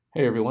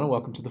Hey everyone, and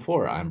welcome to The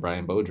Four. I'm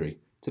Brian Beaudry.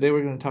 Today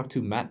we're going to talk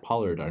to Matt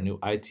Pollard, our new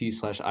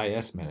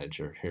IT/IS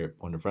manager here at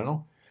Point of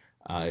Rental.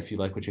 If you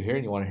like what you hear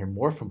and you want to hear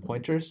more from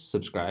Pointers,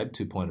 subscribe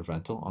to Point of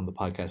Rental on the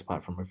podcast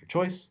platform of your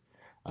choice.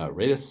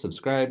 Rate us,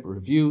 subscribe,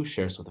 review,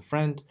 share us with a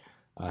friend.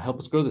 Help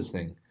us grow this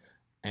thing.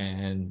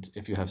 And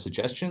if you have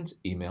suggestions,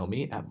 email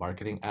me at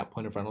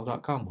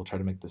marketing@pointofrental.com. We'll try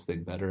to make this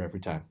thing better every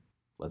time.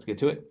 Let's get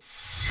to it.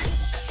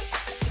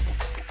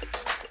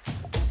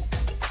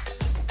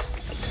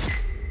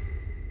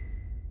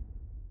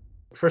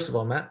 First of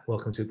all, Matt,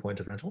 welcome to Point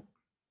of Rental.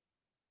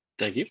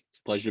 Thank you. It's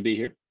a pleasure to be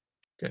here.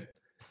 Good.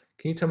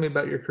 Can you tell me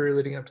about your career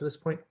leading up to this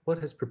point? What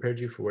has prepared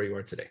you for where you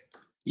are today?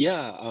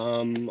 Yeah,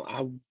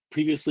 I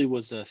previously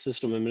was a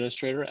system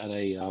administrator at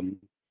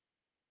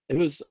it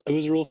was a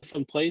real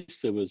fun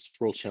place. It was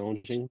real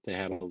challenging. They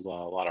had a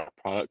lot of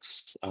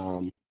products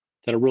that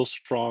had a real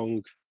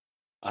strong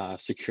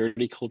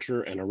security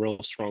culture and a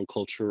real strong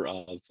culture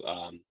of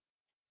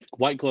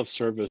white glove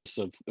service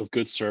of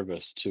good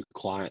service to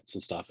clients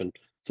and stuff. And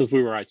since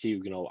we were IT,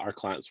 our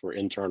clients were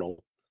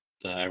internal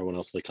to everyone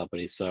else in the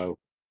company. So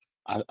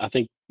I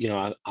think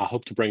I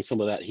hope to bring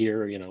some of that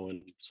here,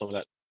 and some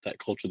of that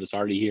culture that's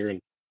already here and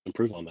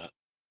improve on that.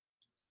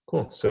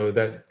 Cool. So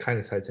that kind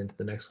of ties into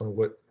the next one.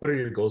 What are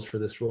your goals for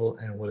this role,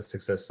 and what does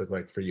success look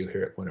like for you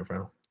here at Point of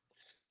Rental?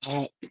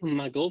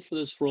 My goal for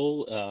this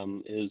role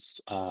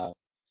is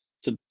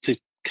to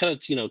kind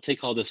of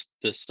take all this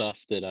stuff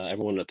that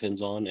everyone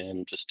depends on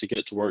and just to get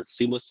it to work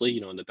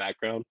seamlessly, in the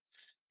background,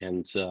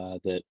 and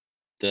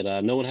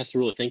that no one has to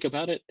really think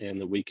about it, and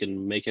that we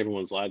can make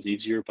everyone's lives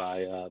easier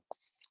by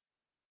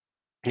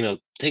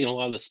taking a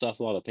lot of the stuff,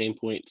 a lot of pain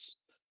points,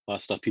 a lot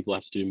of stuff people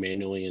have to do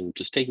manually, and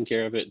just taking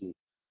care of it and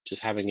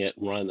just having it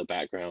run in the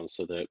background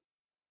so that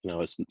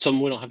it's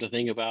something we don't have to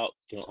think about.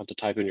 You don't have to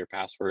type in your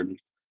password in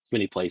as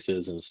many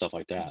places and stuff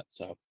like that.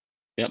 So,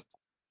 yep.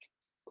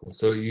 Cool.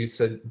 So you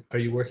said, are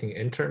you working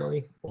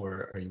internally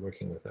or are you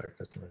working with our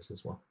customers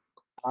as well?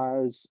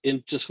 As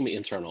in just gonna be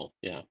internal,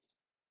 yeah.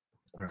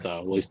 All right, So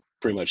at cool. least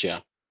pretty much,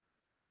 yeah.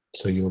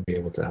 So you'll be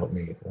able to help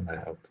me when I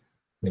have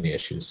many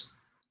issues.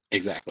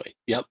 Exactly.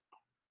 Yep.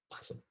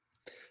 Awesome.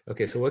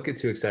 Okay, so what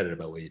gets you excited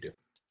about what you do?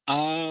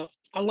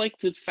 I like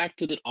the fact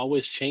that it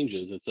always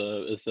changes. It's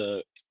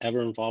a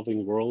ever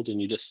evolving world,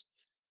 and you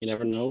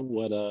never know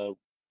what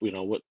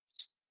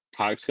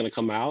product's going to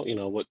come out.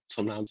 What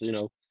sometimes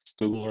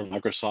Google or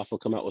Microsoft will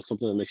come out with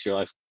something that makes your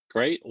life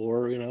great,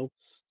 or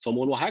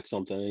someone will hack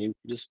something, and you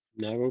just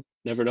never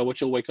know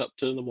what you'll wake up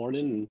to in the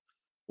morning and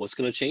what's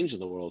going to change in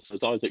the world. So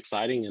it's always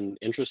exciting and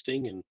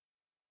interesting, and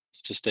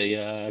it's just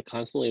a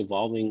constantly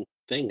evolving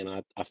thing, and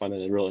I find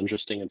it real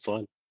interesting and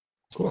fun.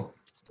 Cool.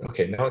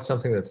 Okay, now it's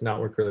something that's not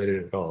work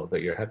related at all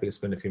that you're happy to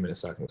spend a few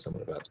minutes talking with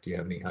someone about. Do you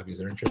have any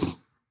hobbies or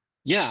interests?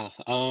 Yeah,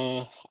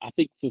 I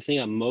think the thing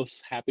I'm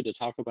most happy to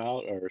talk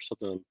about, or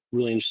something I'm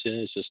really interested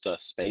in, is just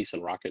space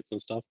and rockets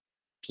and stuff.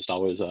 Just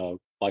always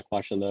like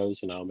watching those.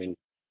 I mean,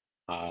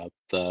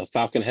 the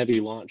Falcon Heavy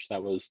launch,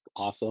 that was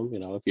awesome.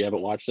 If you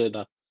haven't watched it,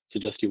 I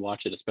suggest you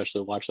watch it,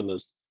 especially watching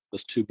those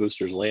two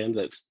boosters land.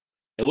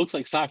 It looks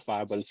like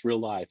sci-fi, but it's real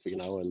life.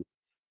 And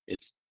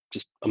it's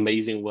just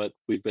amazing what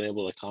we've been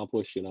able to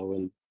accomplish.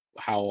 And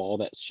how all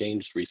that's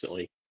changed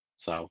recently.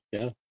 So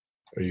yeah.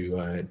 Are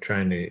you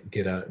trying to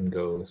get out and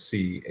go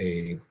see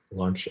a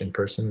launch in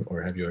person,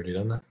 or have you already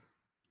done that?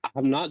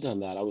 I've not done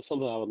that. I was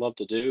something I would love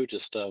to do,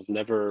 just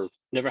never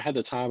had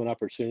the time and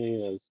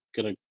opportunity. It's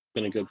gonna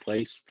been a good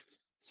place.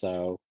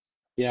 So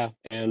yeah,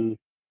 and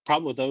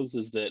problem with those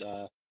is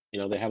that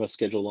they have a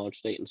scheduled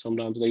launch date, and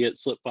sometimes they get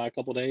slipped by a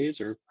couple days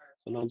or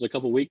sometimes a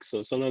couple weeks.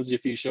 So sometimes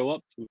if you show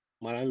up, you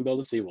might not even be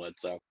able to see one.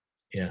 So a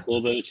Yeah,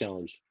 little bit of a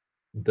challenge.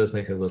 it does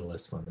make it a little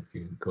less fun if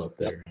you go up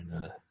Yep. there and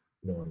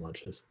no one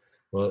launches.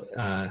 Well,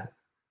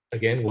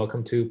 again,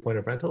 welcome to Point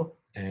of Rental,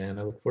 and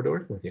I look forward to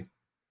working with you.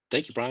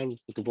 Thank you, Brian.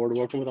 Looking forward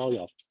to working with all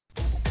y'all.